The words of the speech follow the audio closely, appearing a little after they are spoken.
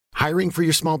Hiring for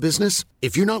your small business?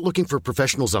 If you're not looking for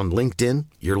professionals on LinkedIn,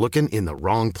 you're looking in the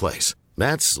wrong place.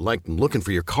 That's like looking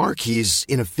for your car keys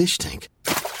in a fish tank.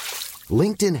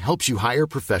 LinkedIn helps you hire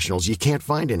professionals you can't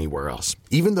find anywhere else,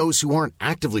 even those who aren't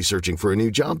actively searching for a new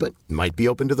job but might be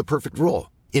open to the perfect role.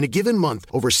 In a given month,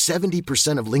 over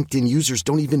 70% of LinkedIn users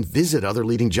don't even visit other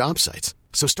leading job sites.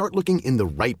 So start looking in the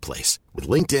right place. With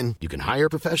LinkedIn, you can hire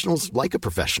professionals like a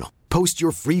professional. Post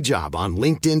your free job on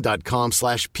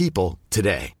linkedin.com/people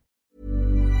today.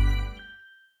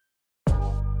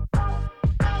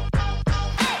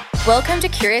 Welcome to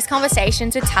Curious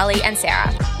Conversations with Tali and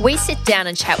Sarah. We sit down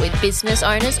and chat with business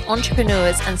owners,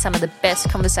 entrepreneurs, and some of the best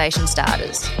conversation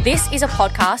starters. This is a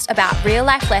podcast about real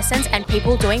life lessons and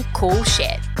people doing cool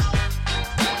shit.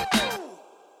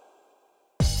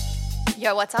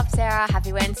 Yo, what's up, Sarah?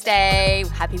 Happy Wednesday.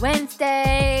 Happy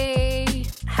Wednesday.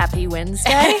 Happy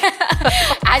Wednesday.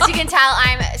 As you can tell,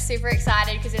 I'm super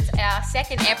excited because it's our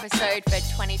second episode for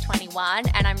 2021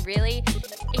 and I'm really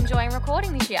enjoying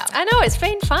recording this year. I know, it's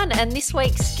been fun. And this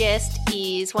week's guest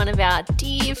is one of our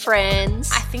dear friends.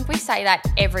 I think we say that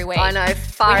every week. I know,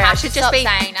 far we out. have to stop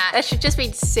saying that. It should just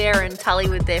be Sarah and Tully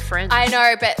with their friends. I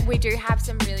know, but we do have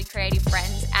some really creative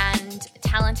friends and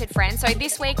talented friends. So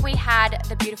this week we had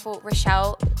the beautiful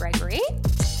Rochelle Gregory.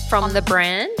 From the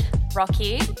brand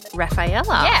Rocky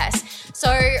Raffaella. Yes.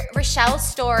 So Rochelle's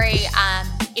story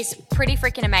is pretty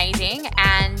freaking amazing,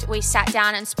 and we sat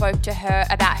down and spoke to her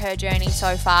about her journey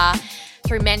so far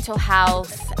through mental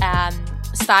health,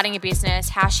 starting a business,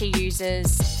 how she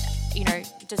uses,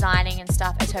 designing and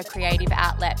stuff as her creative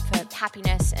outlet for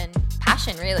happiness and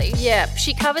passion, really. Yeah,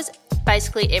 she covers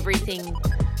basically everything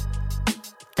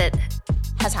that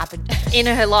has happened in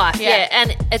her life. Yeah,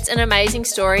 and it's an amazing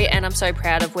story, and I'm so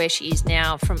proud of where she is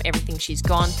now from everything she's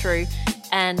gone through,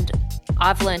 and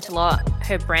I've learnt a lot.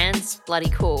 Her brand's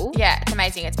bloody cool. Yeah, it's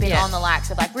amazing. It's been on the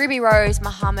likes of like Ruby Rose,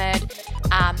 Muhammad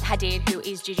Hadid, who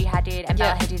is Gigi Hadid, and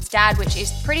Bella Hadid's dad, which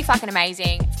is pretty fucking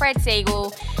amazing, Fred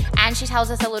Siegel, and she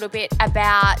tells us a little bit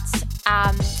about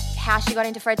how she got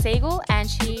into Fred Siegel, and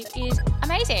she is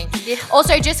amazing. Yeah.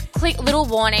 Also, just little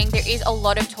warning, there is a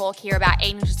lot of talk here about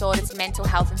eating disorders, mental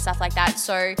health and stuff like that.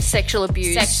 So sexual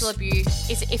abuse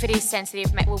is, if it is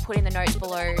sensitive, we'll put in the notes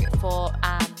below for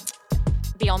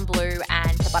Beyond Blue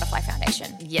and the Butterfly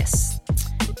Foundation. Yes.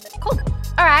 Cool.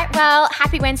 All right. Well,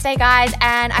 happy Wednesday, guys,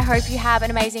 and I hope you have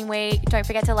an amazing week. Don't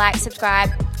forget to like,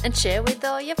 subscribe, and share with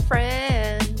all your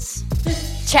friends.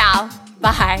 Ciao.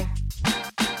 Bye.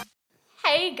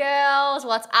 Hey girls,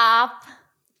 what's up?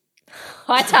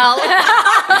 Hi, Tal.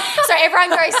 So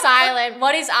everyone goes silent.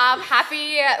 What is up?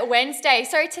 Happy Wednesday.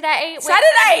 So today...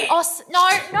 Saturday! No.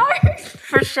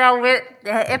 Rochelle,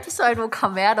 the episode will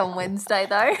come out on Wednesday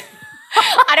though.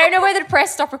 I don't know whether to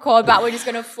press stop record, but we're just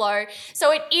going to flow.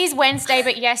 So it is Wednesday,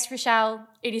 but yes, Rochelle,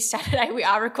 it is Saturday. We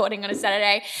are recording on a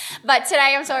Saturday. But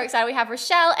today I'm so excited. We have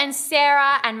Rochelle and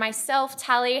Sarah and myself,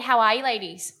 Tali. How are you,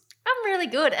 ladies? I'm really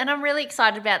good, and I'm really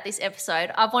excited about this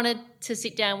episode. I've wanted to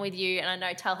sit down with you, and I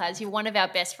know Tal has. You're one of our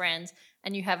best friends,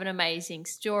 and you have an amazing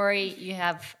story. You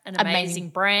have an amazing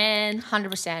brand.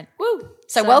 100%. Woo!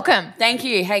 So welcome. Thank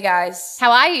you. Hey, guys.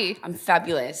 How are you? I'm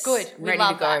fabulous. Good. I'm ready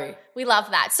to go. That. We love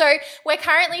that. So we're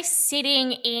currently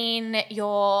sitting in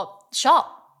your shop.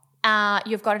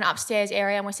 You've got an upstairs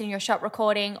area, and we're sitting in your shop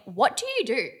recording. What do you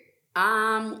do?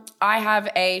 I have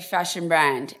a fashion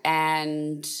brand,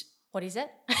 and... What is it?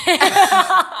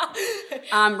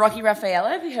 Rocky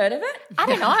Raffaella. Have you heard of it? I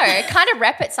don't know. Kind of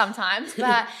rep it sometimes.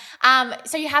 But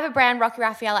so you have a brand, Rocky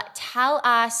Raffaella. Tell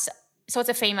us. So it's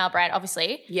a female brand,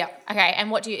 obviously. Yeah. Okay.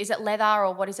 And what do you? Is it leather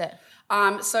or what is it?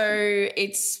 So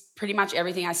it's pretty much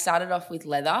everything. I started off with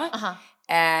leather,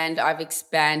 and I've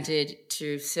expanded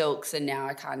to silks, and now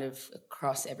I kind of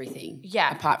cross everything. Yeah.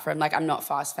 Apart from I'm not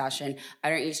fast fashion. I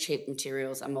don't use cheap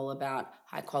materials. I'm all about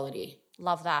high quality.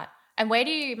 Love that. And where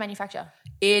do you manufacture?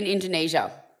 In Indonesia.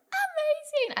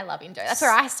 Amazing. I love Indo. That's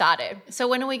where I started. So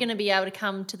when are we going to be able to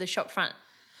come to the shop front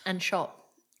and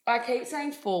shop? I keep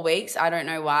saying 4 weeks. I don't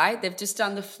know why. They've just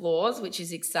done the floors, which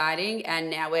is exciting. And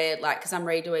now we're because I'm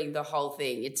redoing the whole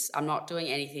thing. I'm not doing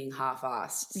anything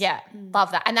half-assed. Yeah,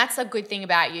 love that. And that's a good thing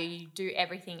about you. You do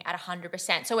everything at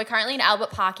 100%. So we're currently in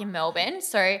Albert Park in Melbourne.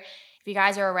 So if you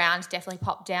guys are around, definitely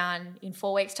pop down in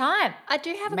 4 weeks' time. I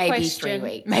do have a Maybe question.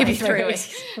 3 weeks. Maybe 3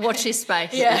 weeks. Watch this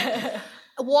space. Yeah.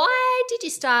 Why did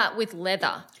you start with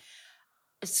leather?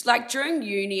 It's during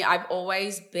uni, I've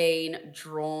always been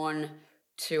drawn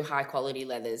to high quality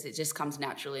leathers. It just comes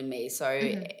naturally in me. So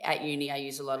at uni, I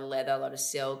use a lot of leather, a lot of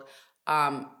silk.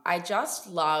 I just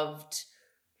loved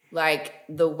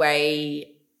the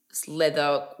way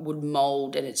leather would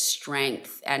mold and its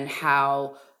strength and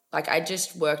how like I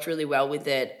just worked really well with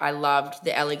it. I loved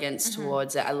the elegance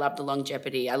towards it. I loved the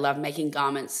longevity. I loved making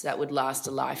garments that would last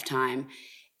a lifetime.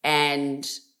 And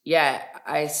yeah,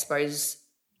 I suppose,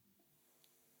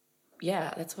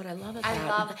 yeah, that's what I love about it. I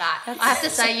love that. I have to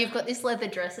say, you've got this leather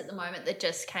dress at the moment that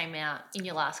just came out in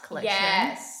your last collection.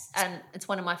 Yes. And it's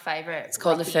one of my favourites. It's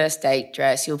called the first date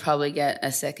dress. You'll probably get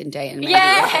a second date. And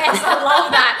Yes, I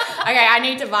love that. Okay, I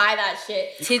need to buy that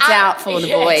shit. Tits out for the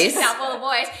boys. Tits out for the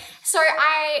boys. So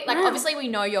obviously we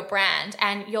know your brand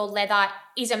and your leather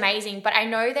is amazing, but I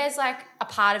know there's like a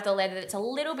part of the leather that's a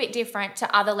little bit different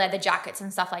to other leather jackets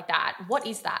and stuff like that. What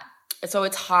is that? So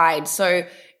it's hide. So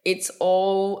it's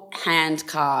all hand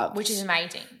carved. Which is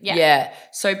amazing. Yeah. Yeah.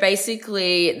 So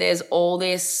basically there's all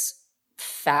this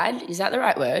fad. Is that the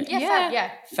right word? Yeah. Fad,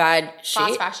 yeah. Fad shit.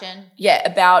 Fast fashion. Yeah,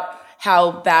 about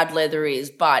how bad leather is,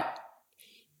 but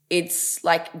it's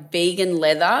like vegan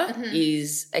leather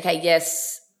is,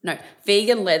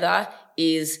 vegan leather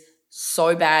is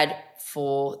so bad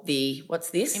for the,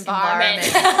 what's this? Environment.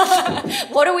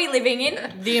 What are we living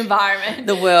in? The environment.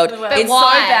 The world. But It's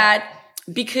why? so bad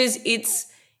because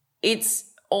it's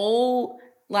all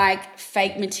like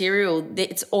fake material.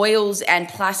 It's oils and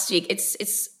plastic.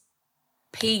 It's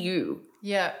PU.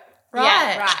 Yeah.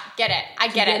 Yeah, right. Get it. I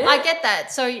get it. I get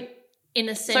that. So in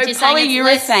a sense, So you're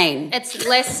saying polyurethane. it's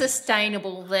less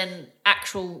sustainable than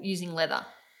actual using leather.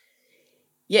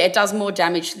 Yeah, it does more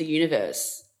damage to the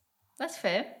universe. That's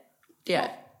fair.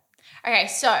 Yeah. Okay,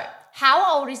 so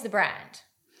how old is the brand?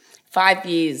 5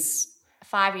 years,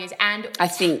 5 years. And I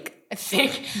think.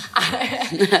 I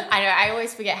know, I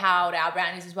always forget how old our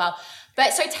brand is as well.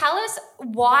 But so tell us,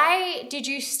 why did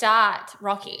you start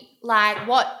Rocky? Like,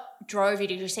 what drove you?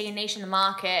 Did you see a niche in the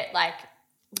market? Like,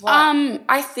 what?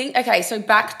 I think, okay, so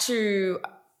back to,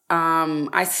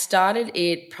 I started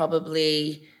it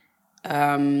probably,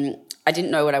 I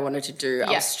didn't know what I wanted to do.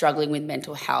 I was struggling with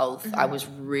mental health. I was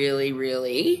really,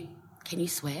 really, can you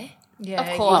swear? Yeah,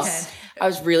 Of course. you can. I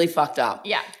was really fucked up.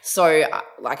 Yeah. So,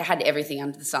 like, I had everything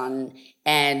under the sun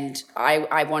and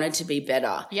I wanted to be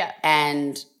better. Yeah.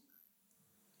 And,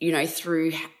 you know,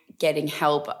 through getting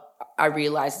help, I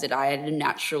realized that I had a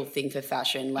natural thing for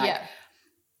fashion. Like,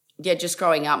 just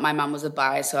growing up, my mum was a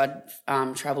buyer, so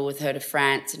I'd travel with her to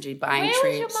France and do buying Where trips.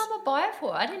 was your mum a buyer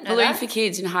for? I didn't know Balloon that. for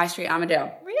Kids in High Street,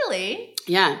 Armadale. Really?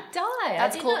 Yeah.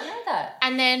 That's cool. not know that.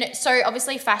 And then, so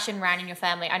obviously fashion ran in your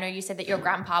family. I know you said that your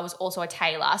grandpa was also a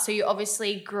tailor. So you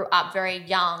obviously grew up very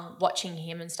young watching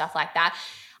him and stuff like that.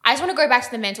 I just want to go back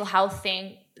to the mental health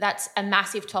thing. That's a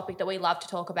massive topic that we love to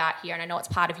talk about here. And I know it's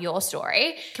part of your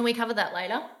story. Can we cover that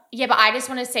later? Yeah, but I just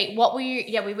want to say, what were you,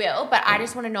 yeah, we will. But I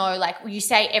just want to know, like, you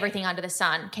say everything under the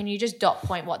sun. Can you just dot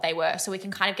point what they were so we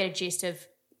can kind of get a gist of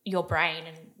your brain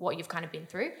and what you've kind of been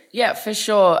through? Yeah, for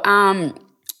sure.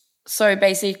 So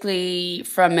basically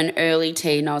from an early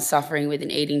teen, I was suffering with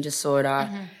an eating disorder.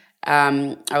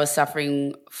 I was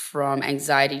suffering from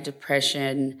anxiety,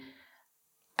 depression,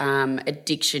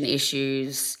 addiction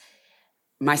issues,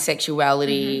 my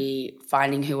sexuality,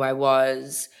 finding who I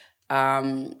was.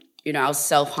 You know, I was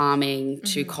self-harming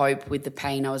to cope with the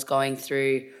pain I was going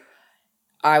through.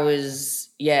 I was,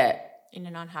 In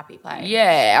an unhappy place.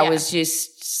 I was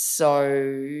just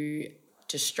so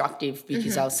destructive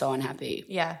because I was so unhappy.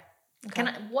 Yeah.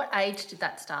 What age did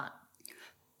that start?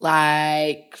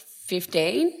 Like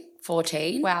 15,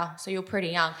 14. Wow. So you're pretty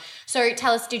young. So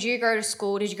tell us, did you go to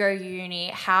school? Did you go to uni?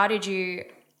 How did you,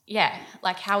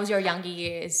 how was your younger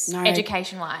years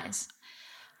education-wise?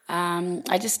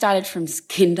 I just started from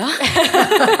kinder.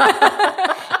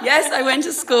 Yes, I went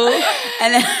to school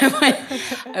and then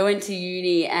I went to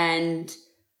uni and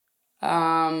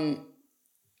I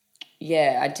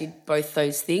did both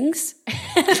those things.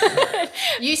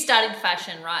 You studied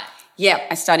fashion, right? Yeah,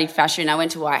 I studied fashion. I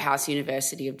went to White House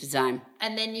University of Design.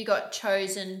 And then you got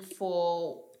chosen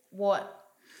for what?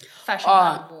 Fashion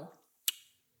Carnival.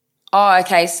 Oh,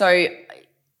 okay. So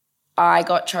I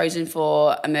got chosen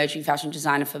for emerging fashion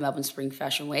designer for Melbourne Spring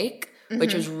Fashion Week,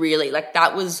 which was really, like,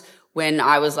 that was when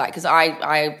I was like, because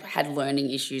I had learning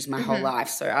issues my whole life.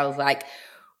 So I was like,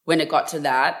 when it got to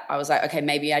that, I was like, okay,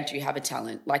 maybe I do have a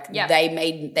talent. Like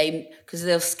because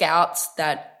there were scouts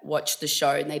that watched the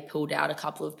show and they pulled out a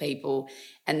couple of people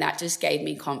and that just gave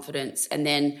me confidence. And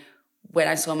then when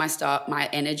I saw my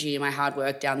energy and my hard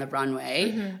work down the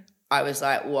runway, I was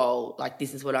like, whoa, like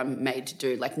this is what I'm made to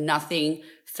do. Like nothing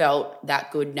felt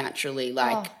that good naturally.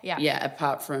 Like,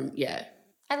 apart from,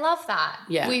 I love that.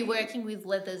 Yeah. Were you working with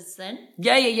leathers then?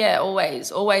 Yeah.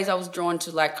 Always I was drawn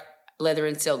to like leather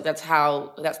and silk. That's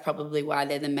probably why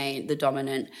they're the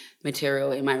dominant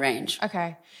material in my range.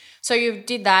 Okay. So you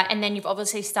did that and then you've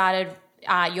obviously started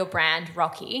your brand,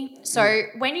 Rocky. So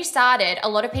when you started, a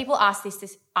lot of people ask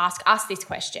us this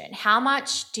question. How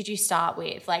much did you start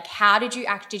with? Like, how did you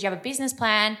did you have a business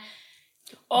plan?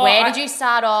 Where did you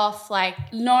start off? Like,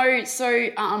 no, so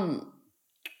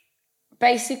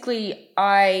basically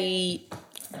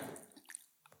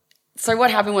so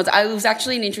what happened was it was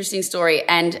actually an interesting story,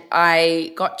 and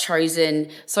I got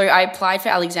chosen. So I applied for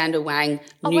Alexander Wang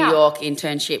New York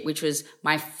internship, which was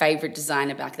my favorite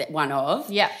designer back then, one of.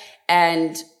 Yeah.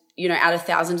 And, you know, out of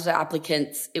thousands of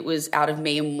applicants, it was out of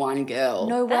me and one girl.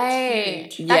 No way.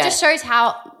 That's huge. That just shows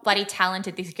how bloody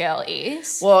talented this girl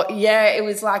is. Well, yeah, it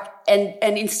was like,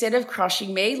 and instead of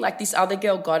crushing me, like this other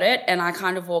girl got it, and I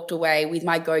kind of walked away with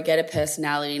my go-getter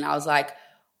personality, and I was like,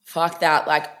 fuck that,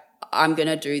 like, I'm going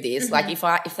to do this. Like if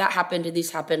that happened and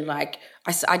this happened, like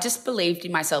I just believed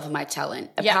in myself and my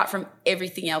talent. Apart from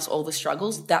everything else, all the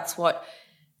struggles, that's what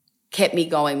kept me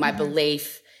going, my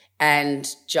belief and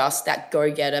just that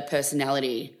go-getter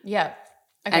personality. Yeah.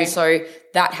 Okay. And so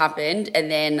that happened,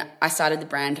 and then I started the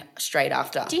brand straight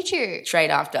after. Did you? Straight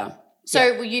after.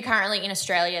 So were you currently in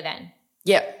Australia then?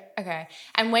 Yeah. Okay.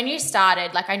 And when you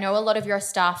started, like I know a lot of your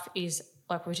stuff is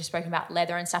like we just spoken about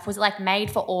leather and stuff. Was it like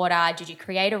made for order? Did you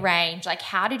create a range? Like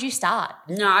how did you start?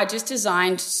 No, I just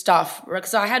designed stuff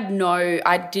because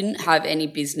I didn't have any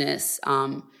business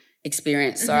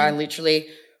experience. So I literally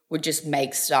would just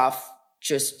make stuff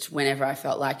just whenever I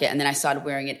felt like it. And then I started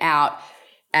wearing it out,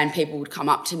 and people would come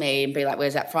up to me and be like,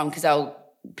 where's that from? Because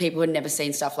people had never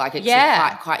seen stuff like it.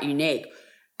 Yeah. It's quite unique.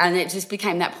 And it just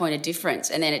became that point of difference.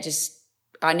 And then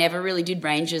I never really did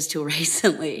ranges till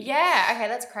recently. Yeah, okay,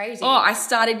 that's crazy. Oh, I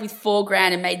started with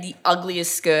 $4,000 and made the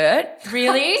ugliest skirt.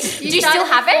 Really? Do you still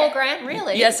have it? $4,000,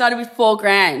 really? Yeah, I started with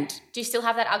 $4,000. Do you still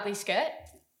have that ugly skirt?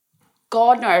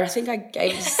 God, no. I think I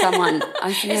gave it to someone.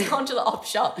 I think It's gone to the op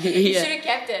shop. You Yeah. should have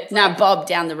kept it. It's No, Bob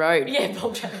down the road. yeah,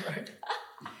 Bob down the road.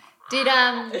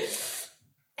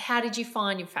 How did you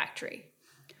find your factory?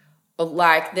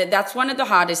 Like, that's one of the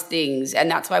hardest things. And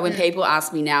that's why when people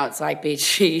ask me now, it's like,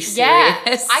 bitch, are you serious? Yeah,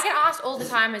 I get asked all the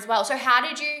time as well. So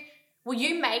were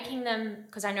you making them,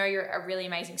 because I know you're a really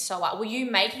amazing sewer, were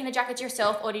you making the jackets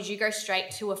yourself or did you go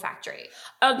straight to a factory?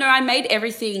 No, I made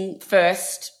everything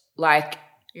first, like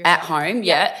at home,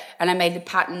 yeah. And I made the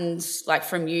patterns like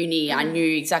from uni. I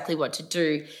knew exactly what to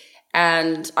do.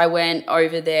 And I went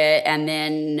over there and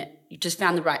then just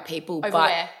found the right people.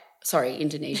 Where? Sorry,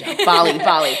 Indonesia,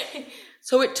 Bali.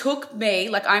 So it took me,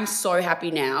 like I'm so happy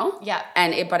now. Yeah.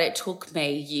 But it took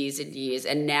me years and years,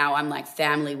 and now I'm like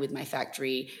family with my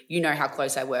factory. You know how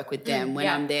close I work with them. When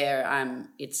I'm there,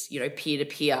 it's, you know, peer to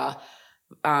peer.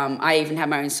 I even have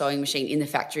my own sewing machine in the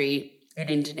factory in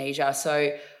Indonesia.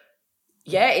 So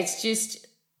yeah, it's just,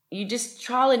 you just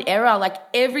trial and error, like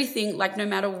everything, like no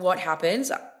matter what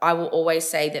happens, I will always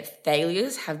say that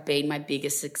failures have been my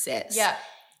biggest success. Yeah,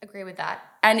 agree with that.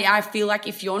 And I feel like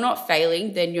if you're not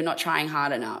failing, then you're not trying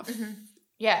hard enough.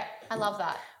 Yeah, I love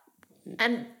that.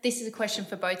 And this is a question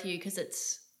for both of you because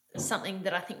it's something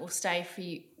that I think will stay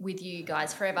with you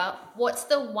guys forever. What's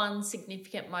the one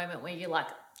significant moment where you're like,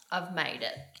 I've made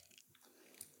it?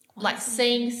 Like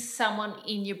seeing someone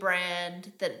in your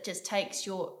brand that just takes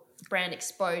your brand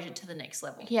exposure to the next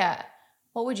level. Yeah.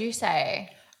 What would you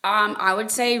say? I would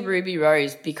say Ruby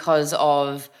Rose because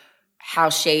of how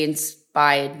she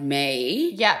inspired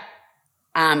me. Yeah.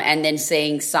 And then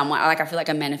seeing someone, like I feel like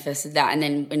I manifested that, and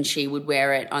then when she would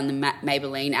wear it on the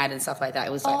Maybelline ad and stuff like that,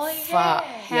 it was like, fuck.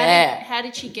 How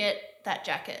did she get that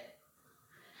jacket?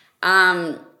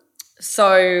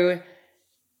 So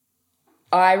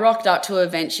I rocked up to an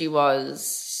event. She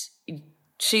was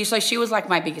like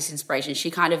my biggest inspiration. She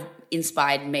kind of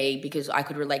inspired me because I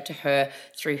could relate to her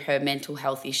through her mental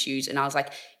health issues. And I was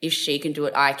like, if she can do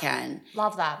it, I can.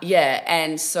 Love that. Yeah.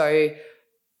 And so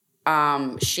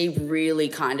she really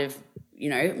kind of, you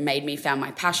know, made me found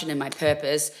my passion and my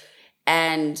purpose.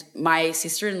 And my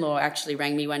sister-in-law actually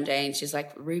rang me one day and she's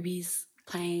like, Ruby's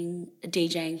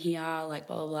DJing here, like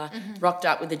blah, blah, blah. Rocked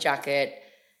up with the jacket.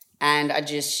 And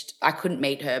I couldn't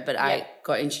meet her, but I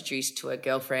got introduced to her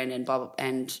girlfriend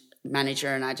and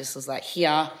manager, and I just was like,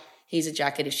 here's a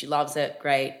jacket. If she loves it,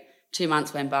 great. 2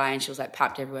 months went by and she was like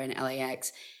papped everywhere in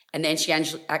LAX. And then she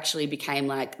actually became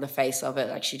like the face of it.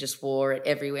 Like she just wore it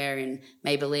everywhere in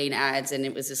Maybelline ads, and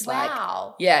it was just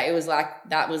wow. It was like,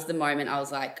 that was the moment I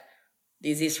was like,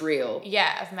 is this real?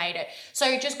 Yeah, I've made it.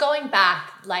 So just going back,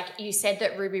 like you said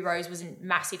that Ruby Rose was a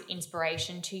massive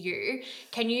inspiration to you.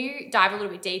 Can you dive a little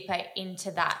bit deeper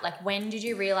into that? Like when did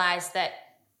you realize that,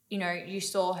 you know, you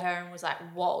saw her and was like,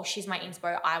 whoa, she's my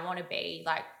inspo. I want to be.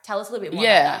 Like tell us a little bit more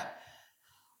about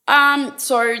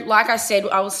So like I said,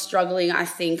 I was struggling. I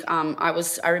think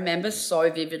I remember so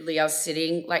vividly, I was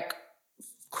sitting like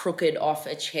crooked off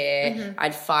a chair. I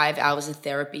had 5 hours of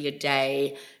therapy a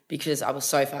day because I was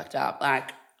so fucked up.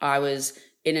 Like I was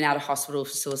in and out of hospital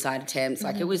for suicide attempts.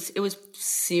 Like it was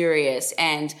serious.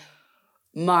 And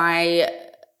my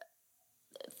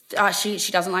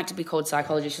she doesn't like to be called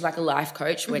psychologist. She's like a life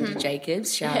coach, Wendy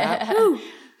Jacobs, shout out.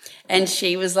 And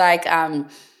she was like,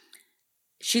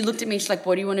 she looked at me, she's like,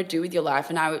 what do you want to do with your life?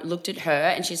 And I looked at her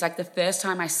and she's like, the first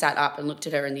time I sat up and looked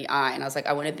at her in the eye and I was like,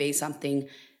 I want to be something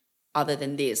other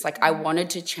than this. Like I wanted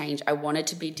to change. I wanted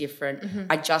to be different.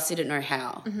 I just didn't know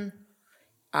how.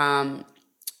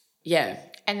 Yeah.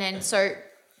 And then so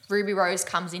Ruby Rose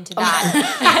comes into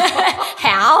that.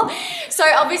 How? So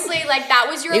obviously like that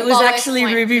was your lowest point. It was actually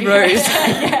Ruby Rose.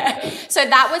 So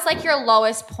that was like your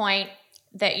lowest point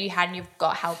that you had and you've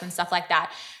got help and stuff like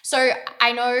that. So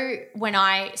I know when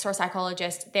I saw a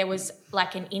psychologist, there was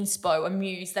like an inspo, a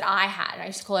muse that I had. I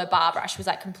used to call her Barbara. She was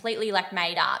like completely like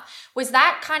made up. Was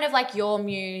that kind of like your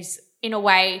muse in a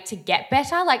way to get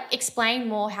better? Like explain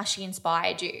more how she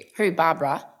inspired you. Who,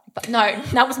 Barbara? No,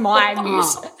 that was my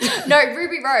muse. No,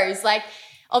 Ruby Rose. Like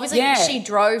obviously she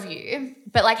drove you,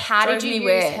 but like how did you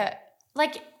use her?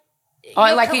 Like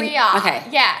your like career. Okay.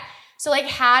 Yeah. So like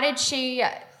how did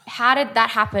that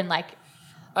happen? Like,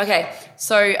 okay,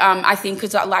 so I think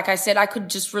because, like I said, I could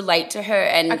just relate to her,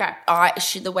 and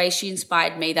the way she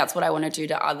inspired me, that's what I want to do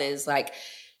to others. Like,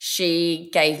 she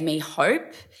gave me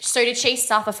hope. So did she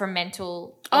suffer from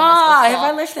mental illness before? before? Have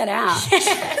I left that out?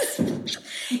 Yes.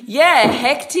 Yeah,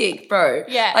 hectic, bro.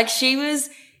 Yeah, like she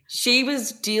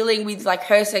was dealing with like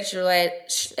her sexuality.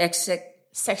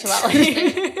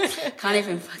 Can't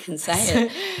even fucking say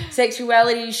it.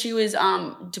 Sexuality. She was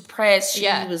depressed. She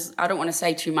was. I don't want to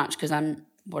say too much because I'm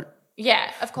what.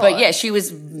 Yeah, of course. But yeah, she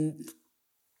was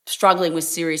struggling with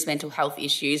serious mental health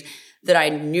issues that I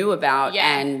knew about,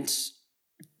 and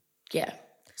yeah.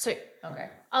 So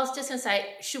I was just going to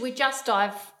say, should we just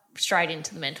dive straight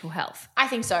into the mental health? I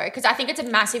think so, because I think it's a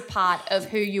massive part of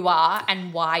who you are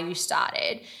and why you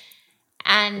started.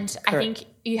 And correct. I think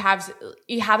you have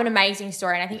an amazing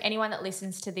story, and I think anyone that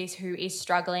listens to this who is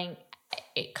struggling,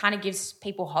 it kind of gives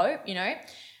people hope, you know.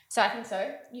 So I think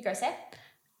so. You go, Seth.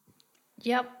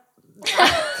 Yep.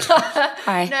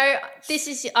 Hi. No,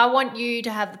 I want you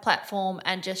to have the platform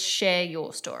and just share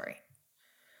your story.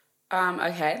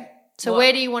 Okay. So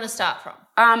where do you want to start from?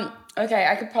 Okay,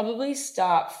 I could probably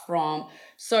start from,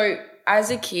 so as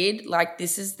a kid, like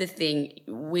this is the thing,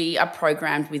 we are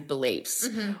programmed with beliefs.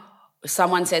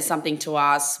 Someone says something to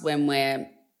us when we're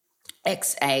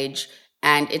X age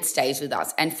and it stays with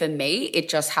us. And for me, it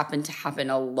just happened to happen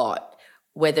a lot,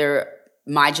 whether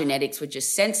my genetics were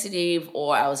just sensitive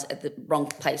or I was at the wrong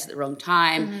place at the wrong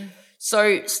time.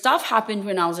 So stuff happened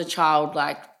when I was a child,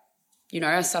 like, you know,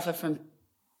 I suffer from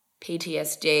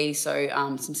PTSD, so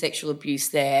some sexual abuse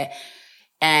there.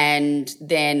 And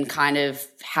then kind of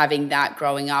having that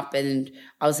growing up, and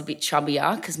I was a bit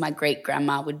chubbier because my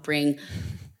great-grandma would bring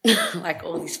like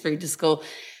all this food to school.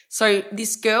 So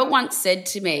this girl once said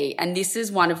to me, and this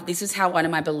is how one of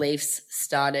my beliefs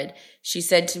started. She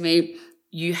said to me,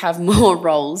 "You have more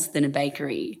rolls than a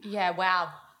bakery." Yeah, wow.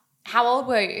 How old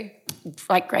were you?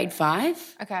 Like grade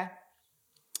 5. Okay.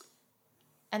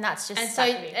 And that's just so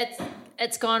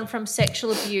it's gone from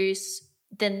sexual abuse,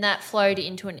 then that flowed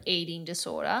into an eating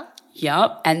disorder.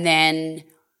 Yep. And then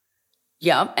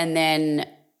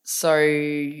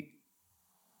so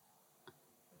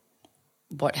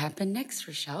what happened next,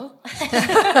 Rochelle?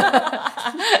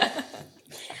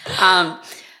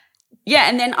 Yeah,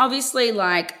 and then obviously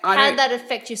like how did that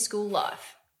affect your school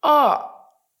life? Oh,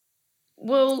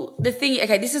 well, this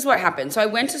is what happened. So I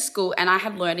went to school and I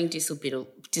had learning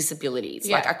disabilities.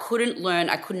 Yeah. Like I couldn't learn,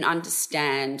 I couldn't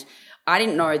understand. I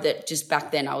didn't know that just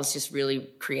back then I was just really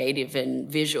creative and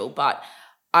visual, but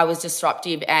I was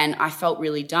disruptive and I felt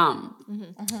really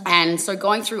dumb. And so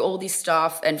going through all this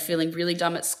stuff and feeling really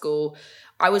dumb at school,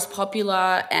 I was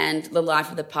popular and the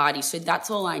life of the party. So that's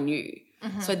all I knew.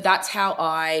 So that's how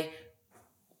I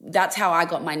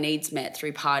got my needs met,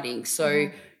 through partying. So,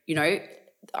 you know,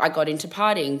 I got into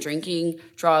partying, drinking,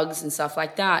 drugs and stuff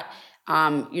like that.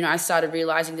 You know, I started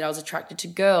realizing that I was attracted to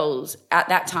girls at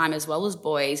that time as well as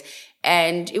boys,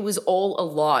 and it was all a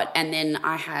lot. And then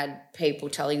I had people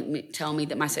tell me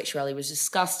that my sexuality was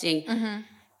disgusting.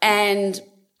 And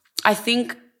I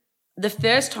think the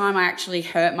first time I actually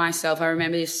hurt myself, I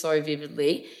remember this so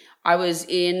vividly, I was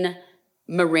in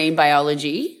marine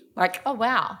biology. Like, oh,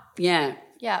 wow. Yeah.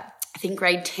 Yeah. I think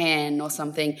grade 10 or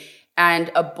something.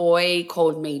 And a boy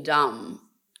called me dumb.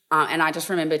 And I just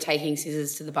remember taking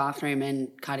scissors to the bathroom and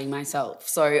cutting myself.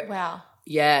 So Wow.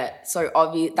 yeah, so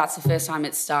that's the first time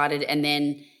it started, and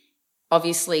then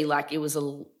obviously like it was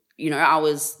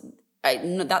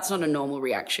that's not a normal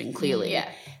reaction, clearly. Yeah.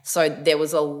 So there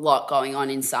was a lot going on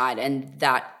inside, and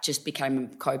that just became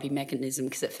a coping mechanism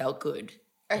because it felt good.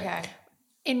 Okay.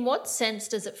 In what sense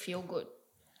does it feel good?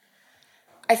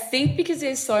 I think because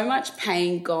there's so much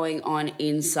pain going on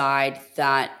inside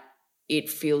that it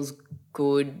feels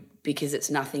good because it's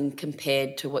nothing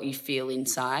compared to what you feel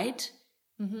inside.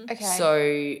 Okay.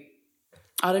 So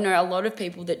I don't know, a lot of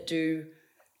people that do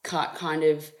cut kind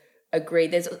of agree.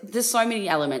 There's so many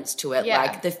elements to it, Yeah.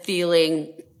 like the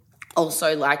feeling,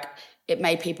 also like it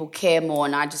made people care more,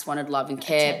 and I just wanted love and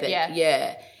care. But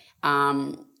Yeah.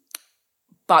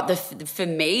 but for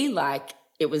me, like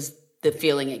it was the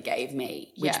feeling it gave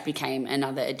me, which Yeah. became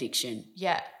another addiction.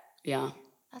 Yeah. Yeah.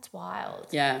 That's wild.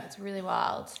 Yeah. That's really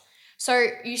wild. So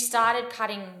you started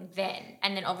cutting then,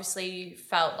 and then obviously you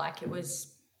felt like it was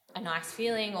a nice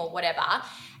feeling or whatever.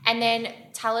 And then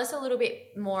tell us a little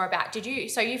bit more about,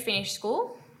 so you finished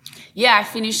school? Yeah, I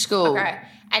finished school. Okay.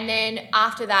 And then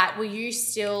after that, you were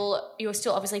still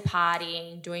obviously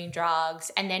partying, doing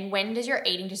drugs. And then when does your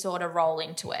eating disorder roll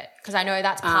into it? Because I know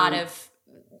that's part of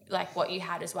like what you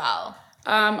had as well.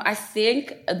 I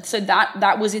think so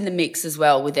that was in the mix as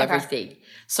well with everything.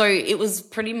 So it was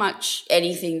pretty much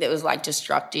anything that was like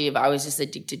destructive. I was just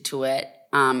addicted to it.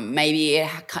 Maybe it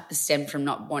stemmed from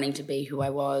not wanting to be who I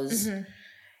was.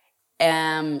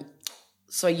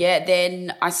 So yeah,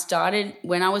 then I started,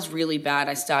 when I was really bad,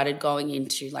 I started going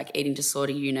into like eating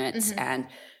disorder units and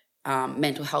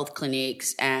mental health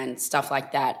clinics and stuff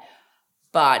like that.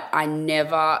 But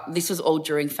this was all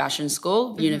during fashion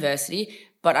school, university,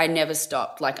 but I never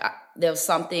stopped. Like there was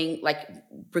something like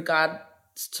regardless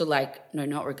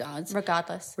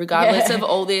of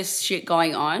all this shit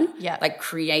going on, like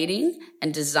creating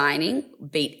and designing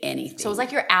beat anything. So it was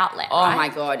like your outlet, Oh right? my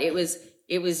God. It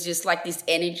was just like this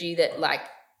energy that like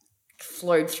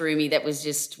flowed through me that was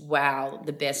just, wow,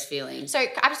 the best feeling. So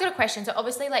I've just got a question. So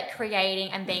obviously like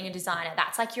creating and being a designer,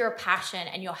 that's like your passion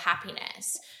and your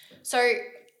happiness. So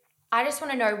I just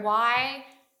want to know why,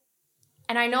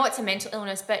 and I know it's a mental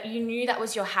illness, but you knew that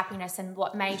was your happiness and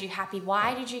what made you happy.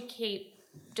 Why did you keep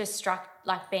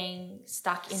being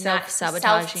stuck in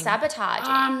Self-sabotaging.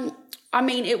 Self-sabotaging? I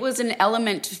mean, it was an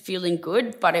element to feeling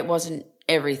good, but it wasn't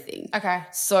everything. Okay.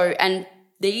 So, and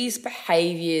these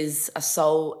behaviors are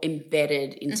so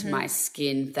embedded into my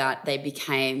skin that they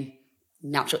became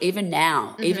natural. Even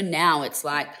now, it's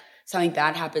like something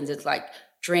bad happens, it's like,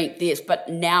 drink this. But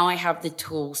now I have the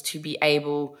tools to be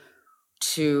able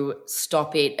to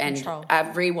stop it, and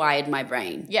I've rewired my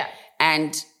brain. Yeah.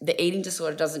 And the eating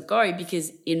disorder doesn't go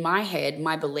because in my head,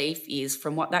 my belief is,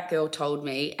 from what that girl told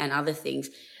me and other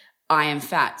things, I am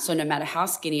fat. So no matter how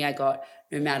skinny I got,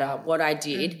 no matter what I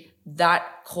did,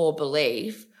 that core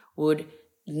belief would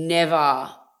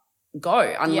never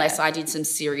go unless I did some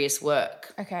serious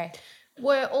work. Okay.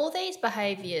 Were all these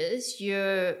behaviours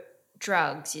your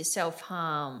drugs, your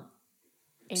self-harm,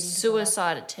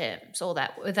 suicide attempts, all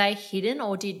that, were they hidden,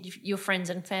 or did your friends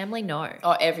and family know?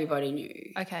 Oh, everybody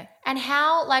knew. Okay. And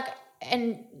how, like,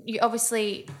 and you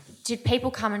obviously, did people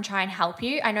come and try and help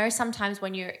you? I know sometimes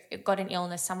when you've got an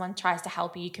illness, someone tries to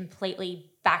help you, you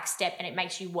completely backstep and it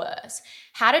makes you worse.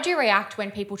 How did you react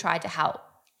when people tried to help?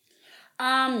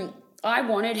 I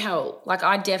wanted help. Like,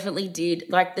 I definitely did.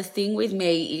 Like, the thing with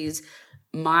me is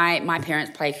my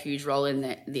parents play a huge role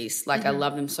in this. Like, I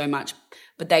love them so much,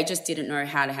 but they just didn't know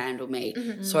how to handle me.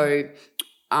 So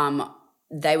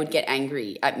they would get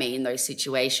angry at me in those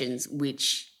situations,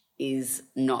 which is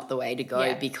not the way to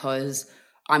go because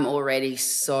I'm already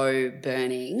so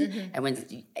burning. And when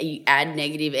you add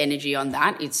negative energy on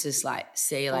that, it's just like,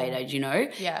 see you later, you know?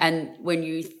 Yeah. And when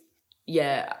you,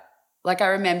 like I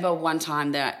remember one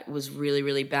time that was really,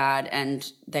 really bad and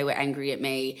they were angry at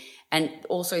me. And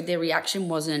also their reaction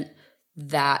wasn't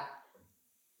that,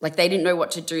 like they didn't know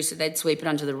what to do, so they'd sweep it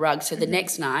under the rug. So the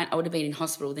next night, I would have been in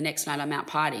hospital. The next night I'm out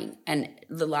partying and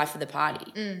the life of the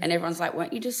party. And everyone's like,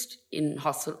 weren't you just in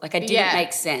hospital? Like, it didn't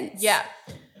make sense. Yeah.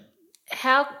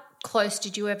 How close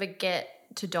did you ever get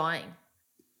to dying?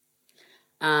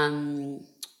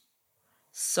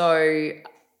 So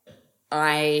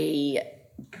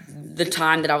the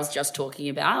time that I was just talking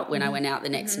about when I went out the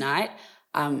next night,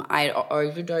 I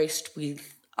overdosed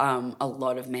with a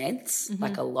lot of meds,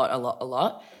 like a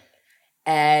lot.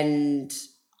 And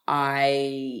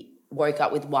I woke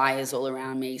up with wires all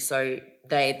around me. So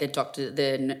the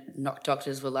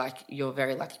doctors were like, you're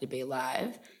very lucky to be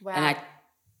alive. Wow. And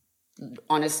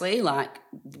honestly, like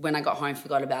when I got home,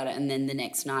 forgot about it, and then the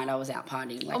next night I was out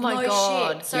partying. Like, Oh my No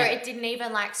God. shit. So it didn't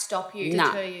even like stop you.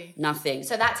 nah, deter you. nothing.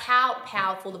 So that's how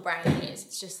powerful the brain is.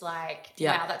 It's just like,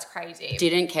 wow, that's crazy.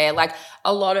 Didn't care. Like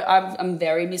a lot of, I'm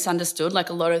very misunderstood. Like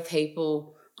a lot of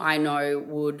people I know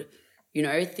would, you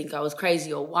know, think I was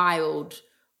crazy or wild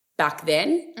back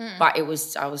then, but I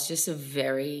was just a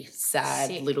very sad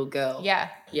Sick. little girl. Yeah.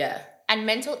 Yeah. And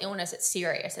mental illness, it's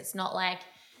serious. It's not like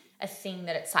a thing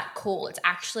that it's like cool. It's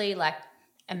actually like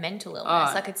a mental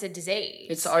illness. Like it's a disease.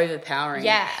 It's overpowering.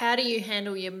 Yeah. How do you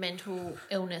handle your mental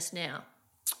illness now?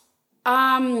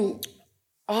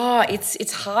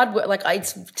 It's hard work. Like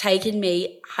it's taken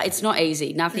me, it's not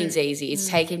easy. Nothing's easy. It's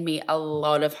taken me a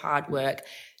lot of hard work.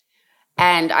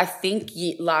 And I think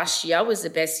last year was the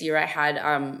best year I had.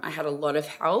 I had a lot of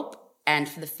help, and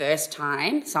for the first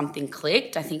time, something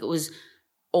clicked. I think it was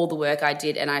all the work I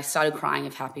did, and I started crying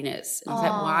of happiness. And I was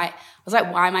like, why? I was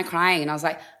like, why am I crying? And I was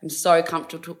like, I'm so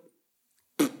comfortable.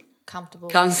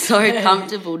 I'm so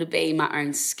comfortable to be in my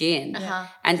own skin.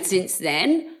 And since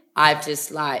then, I've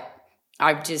just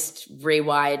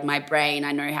rewired my brain.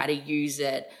 I know how to use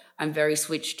it. I'm very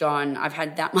switched on. I've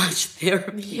had that much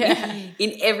therapy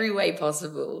in every way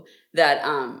possible that,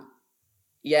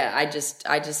 I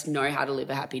just know how to live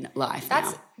a happy life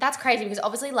now. That's crazy because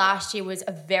obviously last year was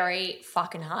a very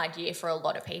fucking hard year for a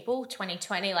lot of people.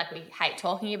 2020, like we hate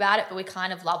talking about it, but we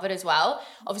kind of love it as well.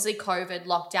 Obviously COVID,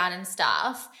 lockdown and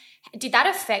stuff. Did that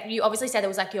affect you? Obviously said it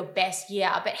was like your best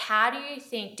year, but how do you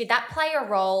think, did that play a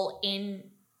role in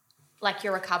like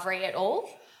your recovery at all?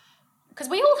 Because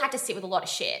we all had to sit with a lot of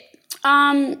shit.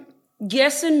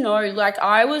 Yes and no. Like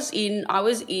I was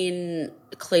in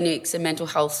clinics and mental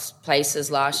health places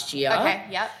last year. Okay,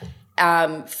 yep.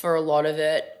 For a lot of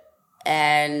it,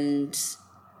 and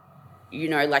you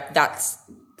know, like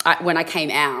when I came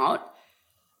out.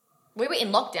 We were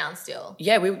in lockdown still.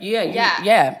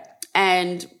 Yeah.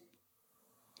 And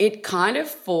it kind of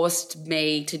forced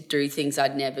me to do things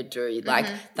I'd never do. Like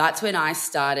that's when I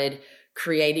started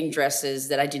creating dresses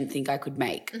that I didn't think I could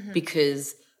make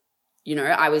because, you know,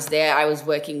 I was there. I was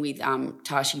working with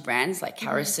Tashi Brands, like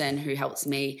Harrison, who helps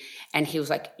me, and he was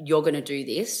like, "You're going to do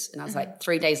this," and I was like,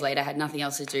 3 days later, I had nothing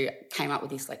else to do. Came up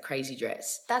with this like crazy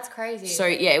dress. That's crazy. So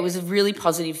yeah, it was really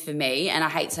positive for me, and I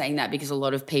hate saying that because a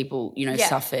lot of people, you know,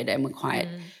 suffered and were quite,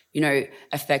 you know,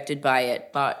 affected by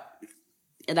it, but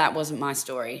that wasn't my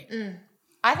story.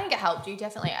 I think it helped you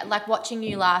definitely. Like watching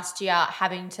you last year,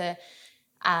 having to.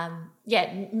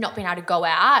 Not being able to go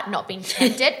out, not being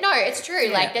tempted. No, it's true.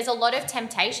 Yeah. Like there's a lot of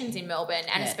temptations in Melbourne,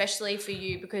 and especially for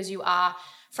you because you are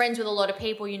friends with a lot of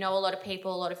people, you know a lot of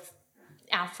people, a lot of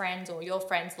our friends or your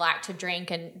friends like to drink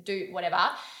and do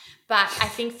whatever. But I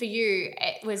think for you,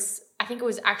 it was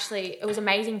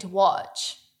amazing to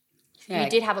watch. Yeah. You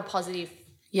did have a positive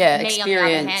me experience. On the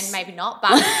other hand, maybe not,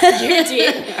 but you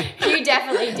did. You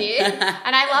definitely did.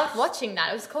 And I loved watching that.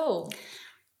 It was cool.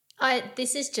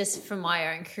 This is just for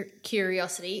my own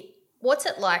curiosity. What's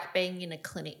it like being in a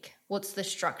clinic? What's the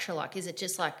structure like? Is it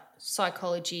just like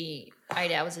psychology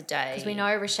 8 hours a day? Because we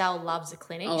know Rochelle loves a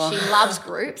clinic. Oh. She loves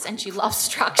groups and she loves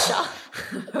structure.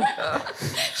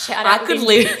 Shout out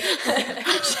Lindy.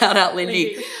 Shout out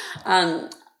Lindy.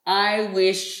 I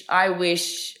wish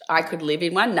I could live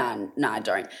in one. No, I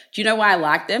don't. Do you know why I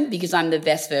like them? Because I'm the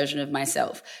best version of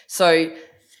myself. So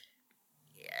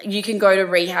you can go to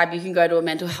rehab, you can go to a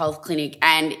mental health clinic,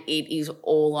 and it is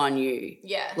all on you.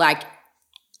 Yeah. Like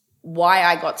why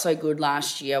I got so good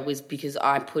last year was because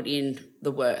I put in the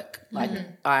work. Like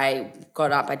I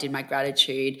got up, I did my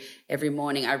gratitude every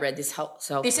morning. I read this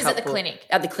self-help. This is at the clinic.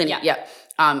 At the clinic, yeah.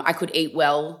 I could eat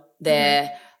well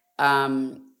there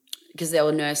because there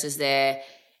were nurses there.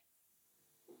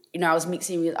 You know, I was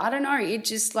mixing with, I don't know, it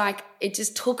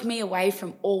just took me away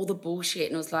from all the bullshit,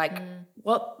 and it was like,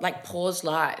 what, like pause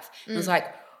life. It was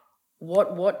like,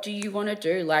 what do you want to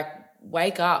do? Like,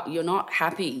 wake up. You're not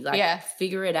happy. Like,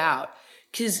 figure it out.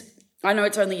 Because I know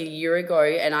it's only a year ago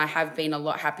and I have been a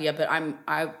lot happier, but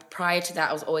prior to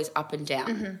that, I was always up and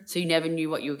down. So you never knew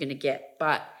what you were going to get.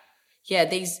 But yeah,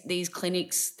 these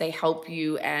clinics, they help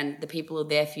you and the people are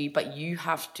there for you, but you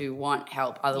have to want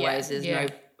help. Otherwise, there's no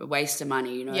waste of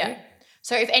money, you know? Yeah.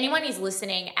 So if anyone is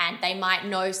listening and they might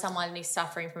know someone is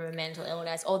suffering from a mental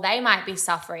illness or they might be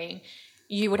suffering,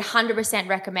 you would 100%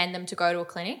 recommend them to go to a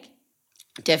clinic?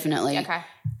 Definitely. Okay.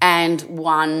 And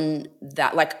one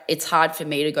that, like, it's hard for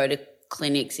me to go to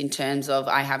clinics in terms of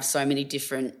I have so many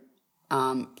different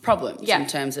problems in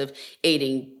terms of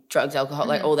eating, drugs, alcohol,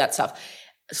 like all that stuff.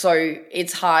 So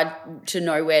it's hard to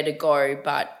know where to go,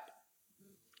 but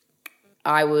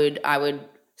I would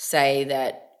say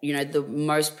that, you know, the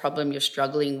most problem you're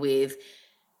struggling with,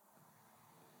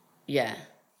 Yeah.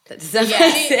 Does that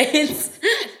make sense?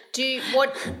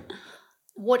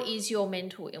 What is your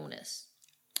mental illness?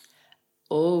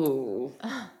 Oh.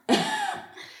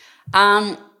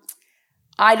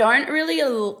 I don't really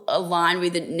align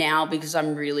with it now because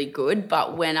I'm really good,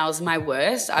 but when I was my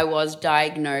worst, I was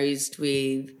diagnosed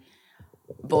with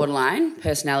borderline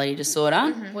personality disorder.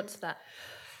 Mm-hmm. What's that?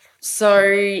 So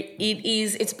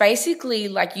it's basically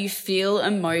like you feel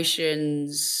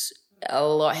emotions a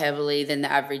lot heavily than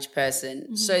the average person.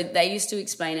 Mm-hmm. So they used to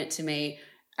explain it to me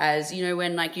as, you know,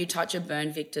 when like you touch a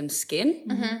burn victim's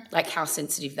skin, like how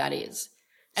sensitive that is.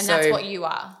 And that's what you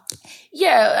are.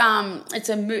 Yeah, it's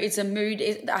a mood.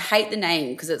 I hate the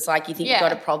name because it's like you think you've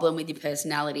got a problem with your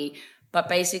personality, but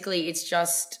basically it's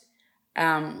just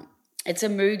it's a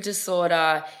mood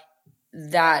disorder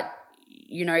that,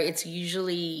 you know, it's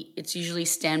usually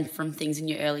stemmed from things in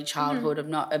your early childhood of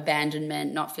not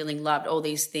abandonment, not feeling loved, all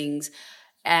these things,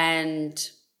 and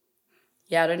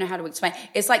I don't know how to explain.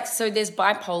 It's like, so there's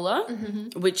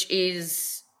bipolar, which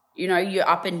is, you know, you're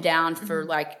up and down for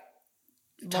like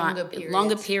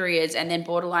longer periods, and then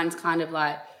borderline's kind of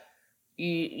like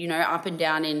you know, up and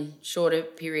down in shorter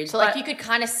periods. So like you could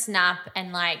kind of snap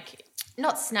and like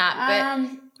not snap,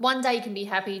 but one day you can be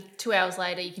happy, 2 hours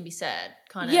later you can be sad,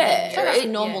 kind of. Yeah, that's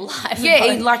normal life.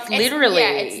 Yeah, like literally,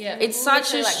 it's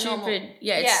such a like stupid.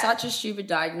 It's such a stupid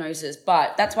diagnosis,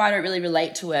 but that's why I don't really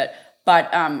relate to it. But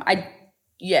I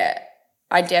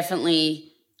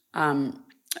definitely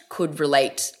could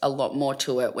relate a lot more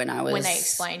to it when they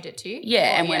explained it to you.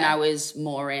 Yeah, and when I was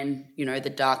more in, you know, the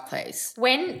dark place.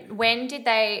 When did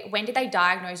they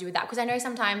diagnose you with that? Because I know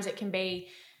sometimes it can be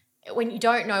when you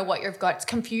don't know what you've got, it's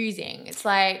confusing. It's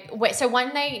like, so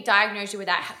when they diagnosed you with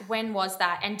that, when was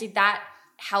that? And did that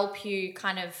help you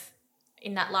kind of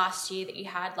in that last year that you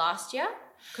had last year?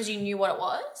 Because you knew what it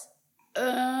was?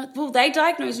 Well, they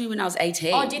diagnosed me when I was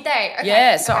 18. Oh, did they? Okay.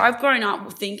 Yeah, so I've grown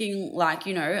up thinking like,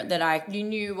 you know, that you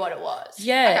knew what it was.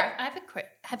 Yeah. Okay. I have a quick.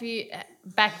 Have you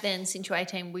back then since you were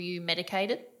 18? Were you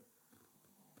medicated?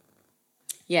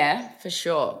 Yeah, for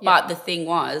sure. Yeah. But the thing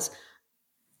was,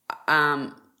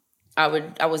 I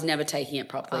was never taking it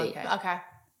properly. Okay.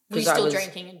 Were you still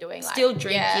drinking and doing like... Still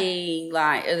drinking,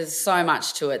 like there's so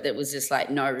much to it that was just like,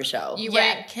 no, Rochelle. You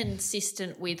weren't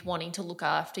consistent with wanting to look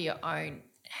after your own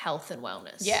health and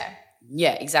wellness. Yeah.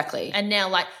 Yeah, exactly. And now,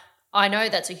 like, I know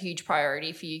that's a huge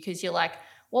priority for you because you're like,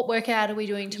 what workout are we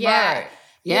doing tomorrow?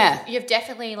 Yeah. You've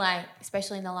definitely like,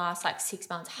 especially in the last like 6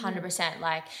 months, 100%,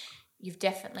 like you've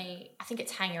definitely, I think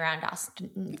it's hanging around us,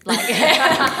 like,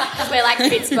 because we're like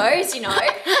Fitzbos, you know.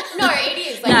 No, it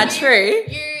is. Like, true.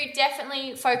 You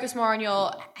definitely focus more on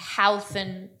your health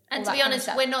and to be honest,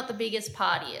 we're not the biggest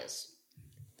partiers.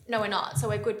 No, we're not. So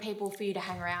we're good people for you to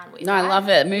hang around with. No, right? I love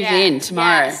it. Move in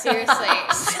tomorrow. Yeah,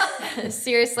 seriously.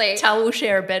 Seriously. Tal will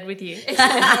share a bed with you.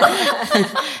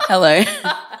 Hello.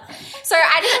 So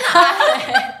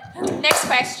I didn't next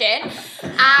question.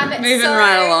 Moving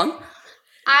right along.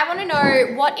 I want to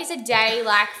know, what is a day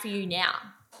like for you now?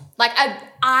 Like an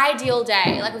ideal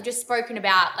day. Like we've just spoken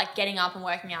about like getting up and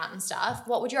working out and stuff.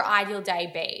 What would your ideal day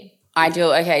be?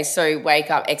 Ideal. Okay, so wake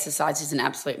up, exercise is an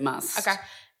absolute must. Okay.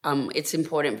 It's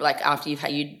important, like after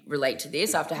you relate to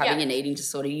this, after having an eating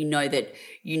disorder, you know that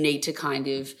you need to kind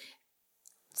of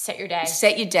set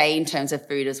your day in terms of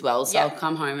food as well. So I'll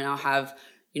come home and I'll have,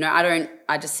 you know,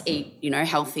 I just eat, you know,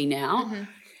 healthy now. Mm-hmm.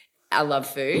 I love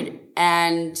food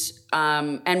and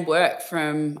work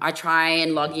I try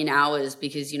and log in hours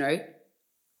because, you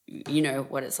know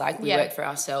what it's like. We work for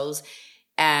ourselves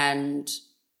and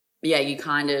you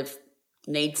kind of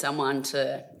need someone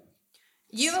to.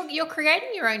 You're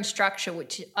creating your own structure,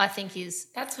 which I think is...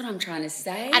 That's what I'm trying to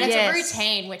say. And it's a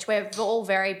routine, which we're all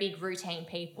very big routine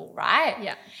people, right?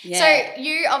 Yeah. So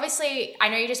you obviously, I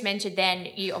know you just mentioned then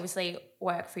you obviously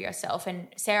work for yourself, and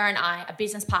Sarah and I are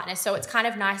business partners, so it's kind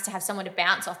of nice to have someone to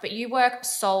bounce off, but you work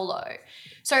solo.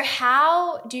 So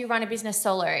how do you run a business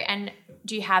solo, and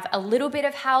do you have a little bit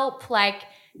of help? Like,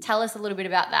 tell us a little bit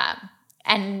about that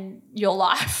and your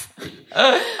life.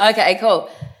 Okay, cool.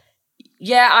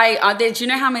 Yeah, I do you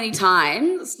know how many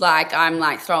times like I'm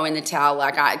like throwing the towel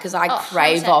because I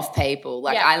crave 100%. Off people.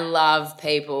 Like I love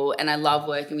people and I love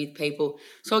working with people.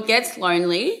 So it gets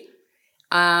lonely,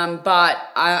 but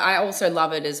I also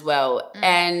love it as well.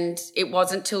 And it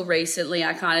wasn't till recently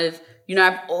I kind of, you know,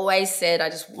 I've always said I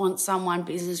just want someone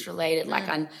business related. Like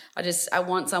I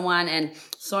want someone, and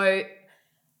so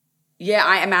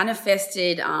I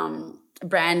manifested a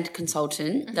brand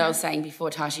consultant that I was saying before,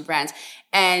 Tashi Brands.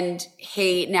 And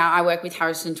now I work with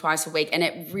Harrison twice a week, and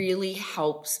it really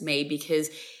helps me because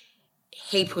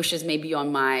he pushes me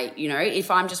beyond my, you know,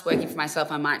 if I'm just working for myself,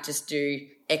 I might just do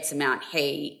X amount,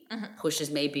 he pushes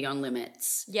me beyond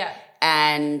limits. Yeah.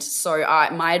 And so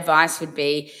my advice would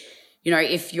be, you know,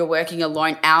 if you're working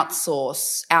alone,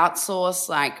 outsource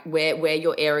like where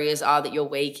your areas are that you're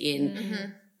weak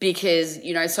in. Because,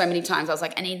 you know, so many times I was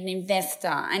like, I need an investor,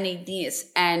 I need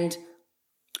this. And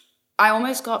I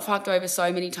almost got fucked over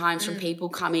so many times from people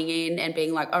coming in and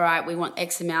being like, all right, we want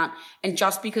X amount. And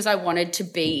just because I wanted to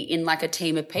be in like a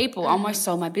team of people, I almost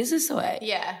sold my business away.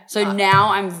 Yeah. So now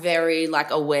I'm very like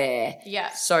aware.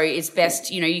 Yeah. So it's best,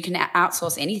 you know, you can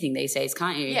outsource anything these days,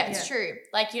 can't you? Yeah, it's true.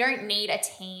 Like you don't need a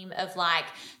team of like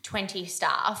 20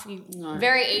 staff. You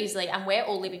very easily, and we're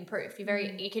all living proof. You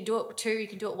can do it 2, you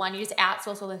can do it 1. You just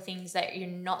outsource all the things that you're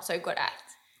not so good at.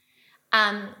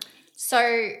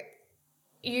 So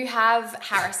you have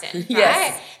Harrison, right?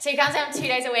 Yes. So he comes down 2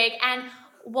 days a week. And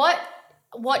what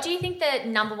do you think the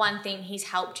number one thing he's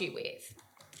helped you with?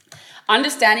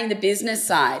 Understanding the business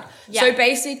side. Yeah. So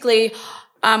basically,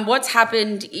 what's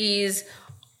happened is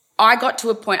I got to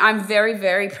a point, I'm very,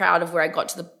 very proud of where I got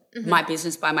to my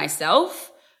business by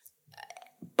myself.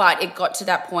 But it got to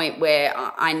that point where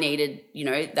I needed, you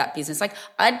know, that business. Like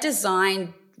I'd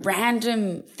design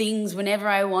random things whenever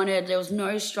I wanted. There was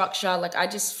no structure. Like I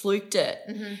just fluked it.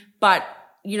 But,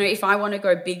 you know, if I want to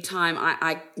go big time,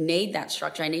 I need that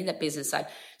structure. I need that business side.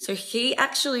 So he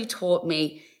actually taught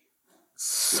me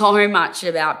so much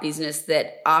about business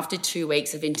that after 2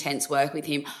 weeks of intense work with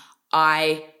him,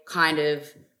 I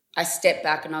stepped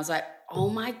back and I was like, oh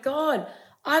my God,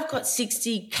 I've got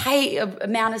 60K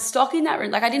amount of stock in that room.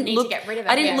 Like I didn't to get rid of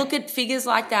it, I didn't look at figures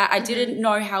like that. I didn't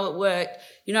know how it worked.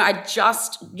 You know, I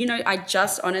just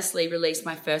honestly released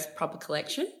my first proper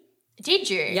collection. Did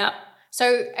you? Yep.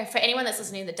 So for anyone that's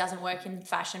listening that doesn't work in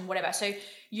fashion, whatever, so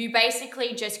you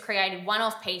basically just created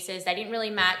one-off pieces. They didn't really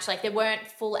match. Like there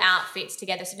weren't full outfits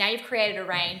together. So now you've created a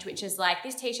range, which is like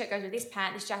this T-shirt goes with this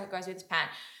pant, this jacket goes with this pant.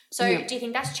 So do you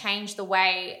think that's changed the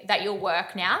way that you'll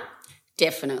work now?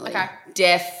 Definitely. Okay.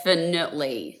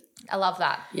 Definitely. I love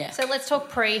that. Yeah. So let's talk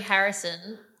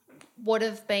pre-Harrison. What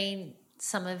have been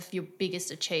some of your biggest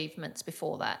achievements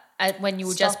before that, when you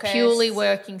were just Stockers. purely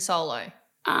working solo?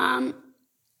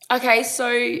 Okay,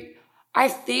 so I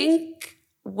think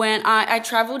when I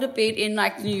traveled a bit in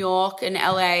like New York and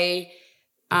LA,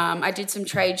 I did some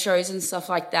trade shows and stuff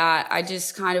like that. I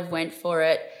just kind of went for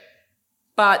it.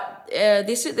 But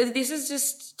this is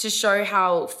just to show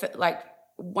how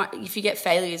if you get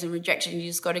failures and rejection, you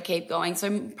just got to keep going.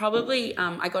 So probably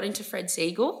I got into Fred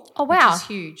Segal. Oh, wow. Which is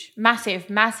huge. Massive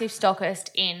stockist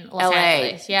in Los LA.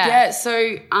 Angeles. Yeah. Yeah,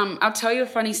 so I'll tell you a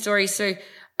funny story. So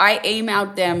I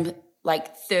emailed them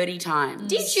like 30 times.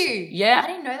 Did you? Yeah. I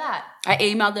didn't know that. I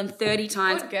emailed them 30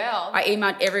 times. Good girl. I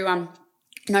emailed everyone,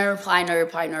 no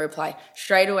reply.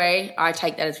 Straight away, I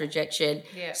take that as rejection.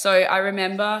 Yeah. So I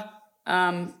remember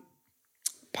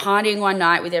partying one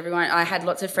night with everyone. I had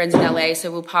lots of friends in LA,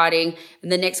 so we were partying.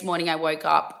 And the next morning I woke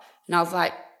up and I was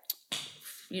like,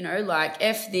 you know, like,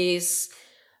 F this.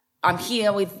 I'm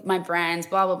here with my brands,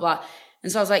 blah, blah, blah.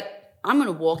 And so I was like, I'm going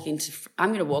to walk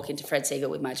into Fred Segal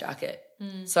with my jacket.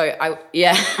 So I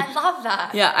love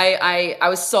that. Yeah, I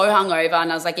was so hungover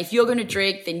and I was like, if you're going to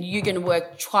drink, then you're going to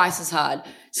work twice as hard.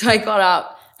 So I got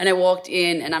up and I walked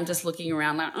in and I'm just looking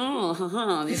around like,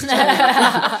 this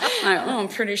jacket.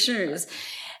 Like, pretty shoes.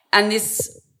 And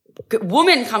this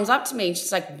woman comes up to me and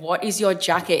she's like, what is your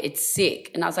jacket? It's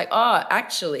sick. And I was like, oh,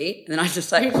 actually. And then I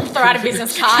just like Throw out a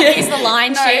business card. Here's the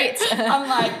line sheets. I'm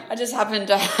like, I just happen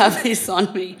to have this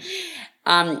on me.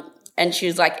 And she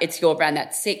was like, it's your brand,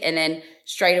 that's sick. And then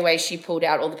straight away she pulled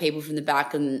out all the people from the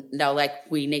back and they were like,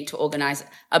 we need to organize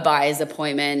a buyer's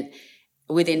appointment.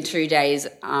 Within 2 days,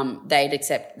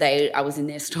 I was in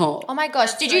their store. Oh my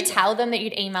gosh. Did you tell them that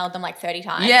you'd emailed them like 30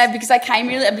 times? Yeah, because I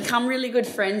become really good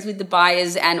friends with the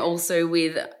buyers and also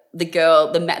with the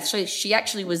girl, so she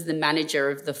actually was the manager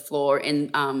of the floor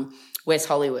in West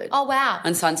Hollywood. Oh, wow.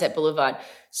 On Sunset Boulevard.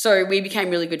 So we became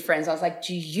really good friends. I was like,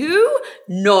 do you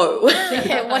know?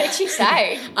 What did she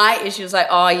say? She was like,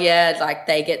 oh, yeah, like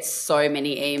they get so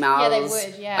many emails. Yeah, they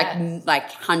would, yeah. Like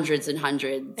hundreds and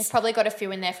hundreds. They've probably got a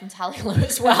few in there from Tally Lou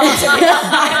as well. So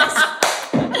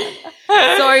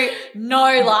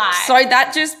no lie. So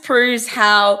that just proves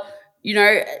how, you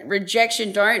know,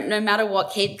 rejection, no matter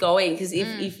what, keep going. Because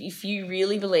if you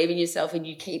really believe in yourself and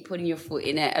you keep putting your foot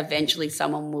in it, eventually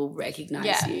someone will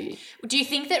recognize you. Do you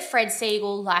think that Fred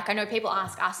Segal, like, I know people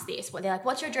ask us this, they're like,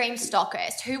 what's your dream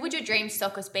stockist? Who would your dream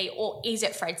stockist be? Or is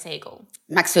it Fred Segal?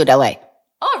 Maxfield LA.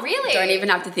 Oh, really? Don't even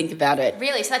have to think about it.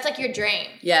 Really? So that's like your dream?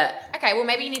 Yeah. Okay, well,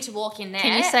 maybe you need to walk in there.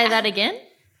 Can you say that again?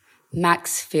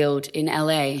 Maxfield in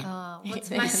LA.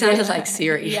 What's It sounded like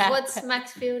Siri. Yeah. What's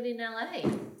Maxfield in LA?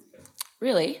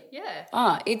 Really? Yeah.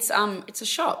 Oh, it's a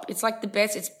shop. It's like the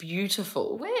best. It's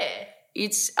beautiful. Where?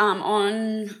 It's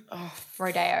on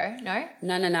Rodeo, no?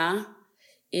 No.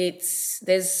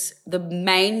 There's the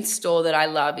main store that I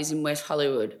love is in West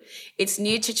Hollywood. It's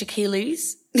near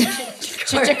Chichikilis.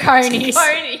 Chichiconis.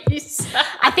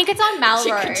 I think it's on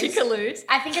Melrose. Chickaloos.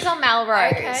 I think it's on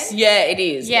Melrose. Okay. Yeah, it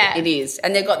is. Yeah. It is.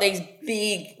 And they've got these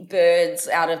big birds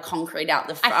out of concrete out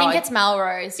the front. I think it's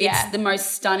Melrose, yeah. It's the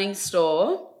most stunning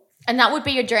store. And that would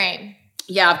be your dream.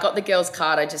 Yeah, I've got the girls'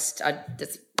 card.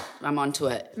 I'm onto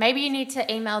it. Maybe you need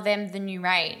to email them the new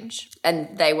range.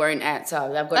 And they won't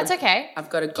answer. That's okay. I've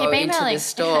got to go Keep into emailing. the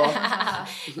store.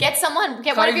 Get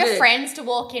one of your COVID. friends to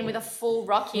walk in with a full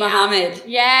Rocky Muhammad. outfit.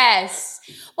 Yes.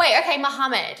 Wait, okay,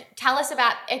 Muhammad. Tell us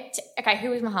about it. Okay,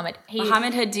 who is Muhammad?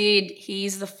 Muhammad Hadid,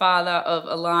 he's the father of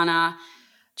Alana,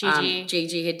 Gigi.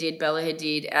 Gigi Hadid, Bella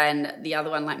Hadid, and the other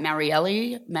one like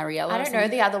Mariella. I don't know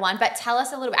the other one, but tell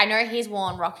us a little bit. I know he's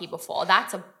worn Rocky before.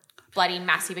 That's a bloody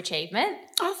massive achievement.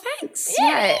 Oh, thanks.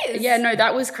 Yeah, it is. Yeah, no,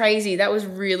 that was crazy. That was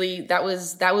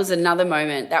another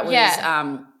moment. That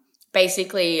was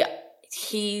basically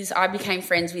I became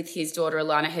friends with his daughter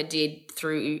Alana Hadid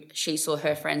through she saw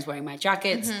her friends wearing my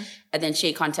jackets and then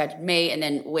she contacted me and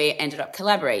then we ended up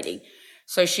collaborating.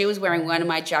 So she was wearing one of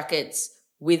my jackets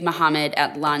with Muhammad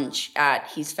at lunch at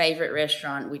his favorite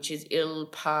restaurant, which is Il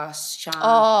Pasciano.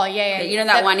 Oh, yeah. You know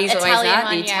that one he's always Italian at?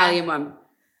 one, The Italian one.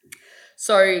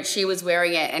 So she was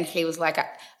wearing it and he was like,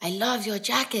 I love your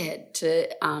jacket to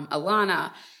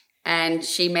Alana. And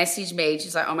she messaged me.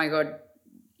 She's like, oh, my God,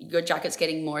 your jacket's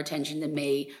getting more attention than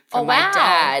me from my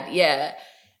dad. Yeah.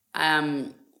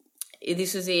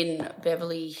 This was in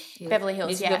Beverly Hills. Beverly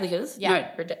Hills, Is it yeah. Beverly Hills?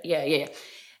 Yeah. No, yeah.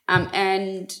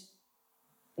 And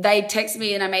they texted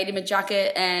me and I made him a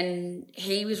jacket and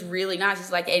he was really nice.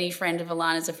 He's like, any friend of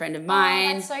Alana's a friend of mine.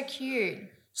 Oh, that's so cute.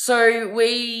 So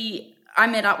I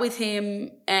met up with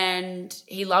him and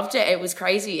he loved it. It was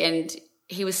crazy and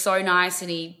he was so nice and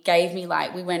he gave me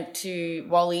we went to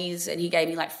Wally's and he gave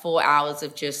me 4 hours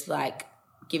of just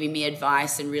giving me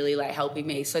advice and really helping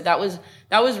me. So that was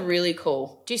really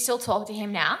cool. Do you still talk to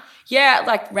him now? Yeah,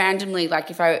 randomly,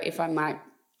 if I might.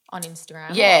 On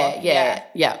Instagram? Yeah.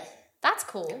 That's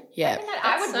cool. Yeah.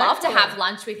 I would love to have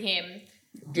lunch with him.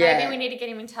 Yeah. Maybe we need to get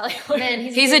him in Telegram. Man,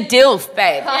 he's a dilf,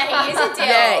 babe. Yeah, he is a dilf.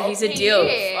 Yeah, he's a He dilf.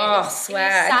 is. Oh,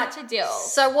 swag. He's such a dilf.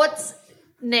 So what's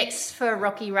next for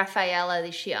Rocky Raffaella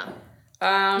this year?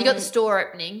 You got the store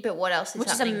opening, but what else is Which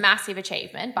happening? is a massive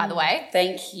achievement, by the way.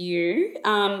 Thank you.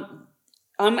 I'm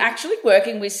actually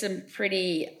working with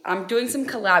I'm doing some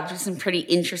collabs with some pretty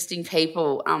interesting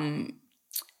people.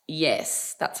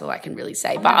 Yes, that's all I can really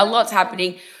say. But a lot's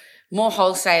happening. More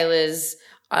wholesalers.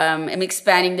 I'm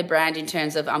expanding the brand in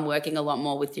terms of I'm working a lot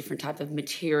more with different type of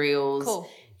materials. Cool.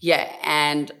 Yeah,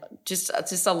 and just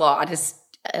a lot. I just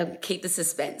keep the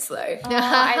suspense though. Oh,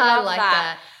 I love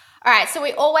that. All right, so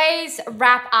we always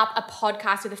wrap up a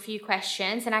podcast with a few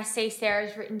questions, and I see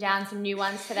Sarah's written down some new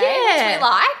ones today, which we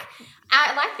like.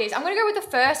 I like this. I'm going to go with the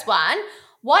first one.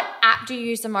 What app do you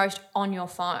use the most on your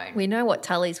phone? We know what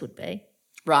Tully's would be.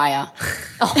 Raya.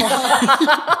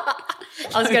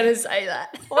 I was going to say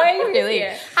that. Wait, really?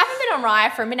 Haven't been on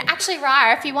Raya for a minute. Actually,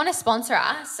 Raya, if you want to sponsor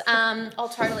us, I'll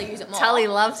totally use it more. Tully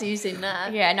loves using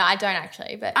that. Yeah, no, I don't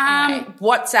actually, but anyway.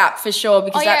 WhatsApp for sure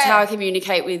because that's yeah. how I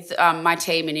communicate with my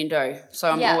team in Indo. So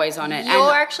I'm always on it.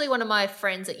 You're actually one of my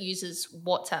friends that uses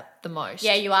WhatsApp the most.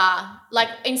 Yeah, you are.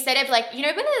 Instead of when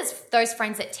there's those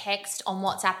friends that text on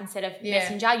WhatsApp instead of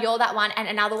Messenger, you're that one. And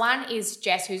another one is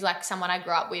Jess, who's someone I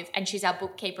grew up with, and she's our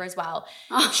bookkeeper as well.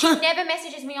 She never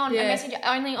messages me on Messenger,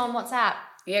 only on WhatsApp.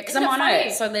 Yeah, because I'm on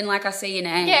it. So then I see your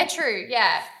name. Yeah, true.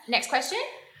 Yeah. Next question.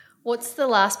 What's the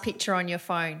last picture on your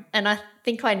phone? And I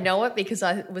think I know it because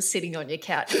I was sitting on your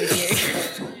couch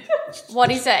with you.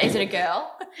 What is it? Is it a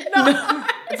girl? No.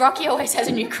 Rocky always has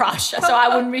a new crush, so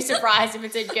I wouldn't be surprised if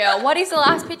it's a girl. What is the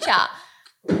last picture?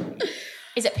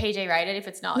 Is it PG rated if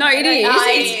it's not? No, it is.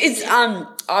 It's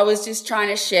I was just trying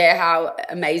to share how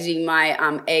amazing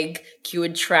my egg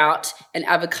cured trout and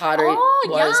avocado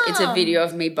was. Yum. It's a video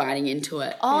of me biting into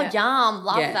it. Oh, yum.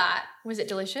 Love Yeah. that. Was it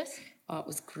delicious? Oh, it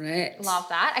was great. Love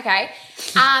that. Okay.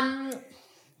 I'm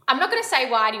not going to say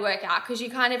why do you work out because you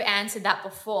kind of answered that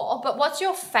before, but what's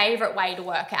your favourite way to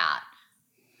work out?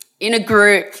 In a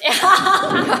group.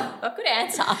 Good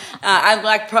answer.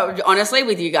 I honestly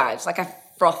with you guys, I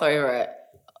froth over it.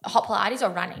 Hot Pilates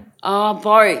or running? Oh,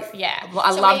 both. Yeah.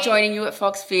 I love joining you at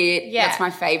Fox Fit. Yeah. That's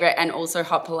my favourite. And also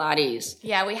Hot Pilates.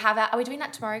 Yeah, we have are we doing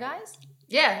that tomorrow, guys?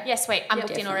 Yeah. Yeah, sweet. I'm booked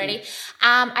in definitely. already.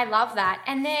 I love that.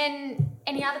 And then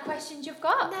any other questions you've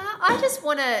got? No, I just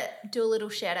want to do a little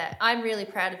shout out. I'm really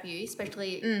proud of you,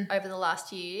 especially over the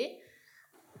last year.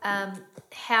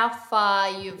 how far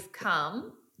you've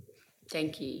come.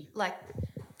 Thank you. Like,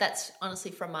 that's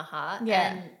honestly from my heart.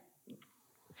 Yeah. And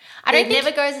I don't there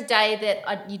never goes a day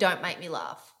that you don't make me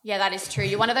laugh. Yeah, that is true.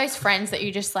 You're one of those friends that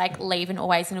you just like leave and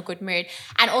always in a good mood.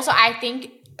 And also I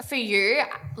think for you,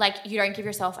 like you don't give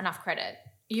yourself enough credit.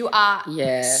 You are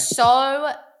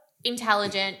so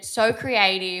intelligent, so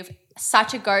creative,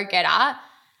 such a go-getter.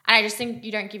 And I just think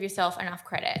you don't give yourself enough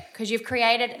credit because you've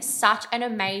created such an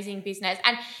amazing business.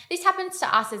 And this happens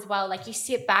to us as well. Like you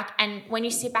sit back and when you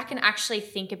sit back and actually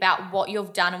think about what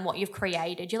you've done and what you've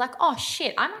created, you're like, oh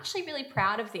shit, I'm actually really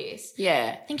proud of this.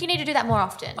 Yeah. I think you need to do that more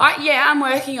often. I'm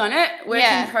working on it. Work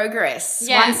in progress.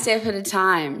 Yeah. One step at a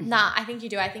time. Nah, I think you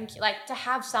do. I think like to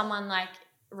have someone like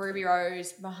Ruby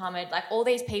Rose, Mohammed, like all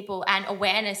these people and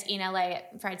awareness in LA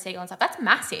at Fred Segal and stuff, that's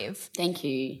massive. Thank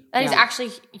you. That is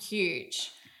actually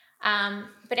huge.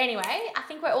 But anyway, I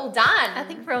think we're all done. I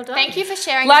think we're all done. Thank you for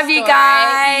sharing. Love the you story.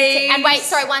 guys. And wait,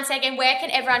 sorry, 1 second. Where can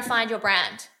everyone find your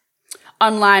brand?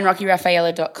 Online,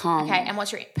 RockyRaffaella.com. Okay, and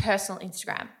what's your personal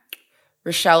Instagram?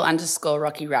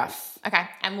 Rochelle_RockyRaff. Okay,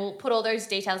 and we'll put all those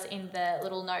details in the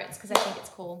little notes because I think it's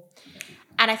cool.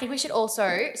 And I think we should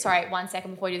also, sorry, 1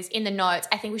 second before we do this, in the notes,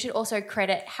 I think we should also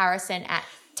credit Harrison at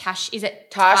Tashi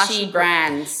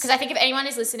Brands. Because I think if anyone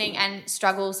is listening and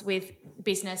struggles with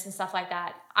business and stuff like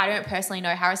that, I don't personally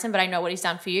know Harrison, but I know what he's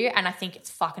done for you, and I think it's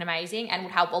fucking amazing and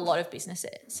would help a lot of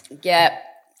businesses. Yep,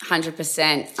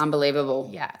 100%. Unbelievable.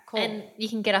 Yeah, cool. And you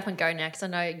can get up and go now because I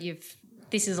know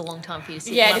this is a long time for you to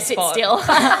sit in yeah, one to sit spot. still.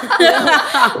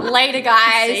 Later,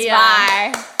 guys. See ya.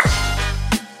 Bye.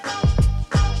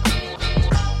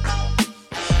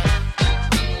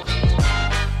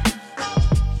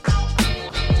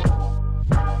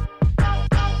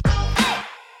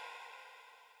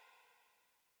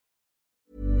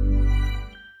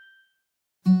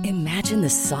 Imagine the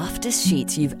softest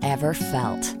sheets you've ever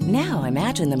felt. Now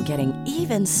imagine them getting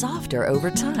even softer over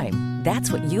time.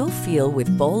 That's what you'll feel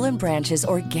with Boll & Branch's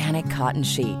organic cotton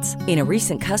sheets. In a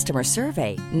recent customer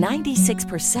survey,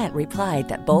 96% replied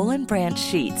that Boll & Branch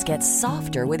sheets get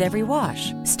softer with every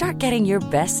wash. Start getting your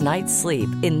best night's sleep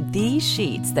in these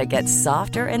sheets that get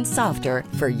softer and softer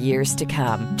for years to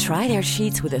come. Try their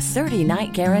sheets with a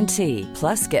 30-night guarantee.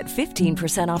 Plus, get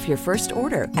 15% off your first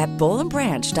order at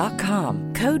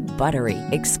bollandbranch.com. Code BUTTERY.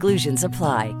 Exclusions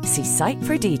apply. See site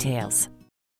for details.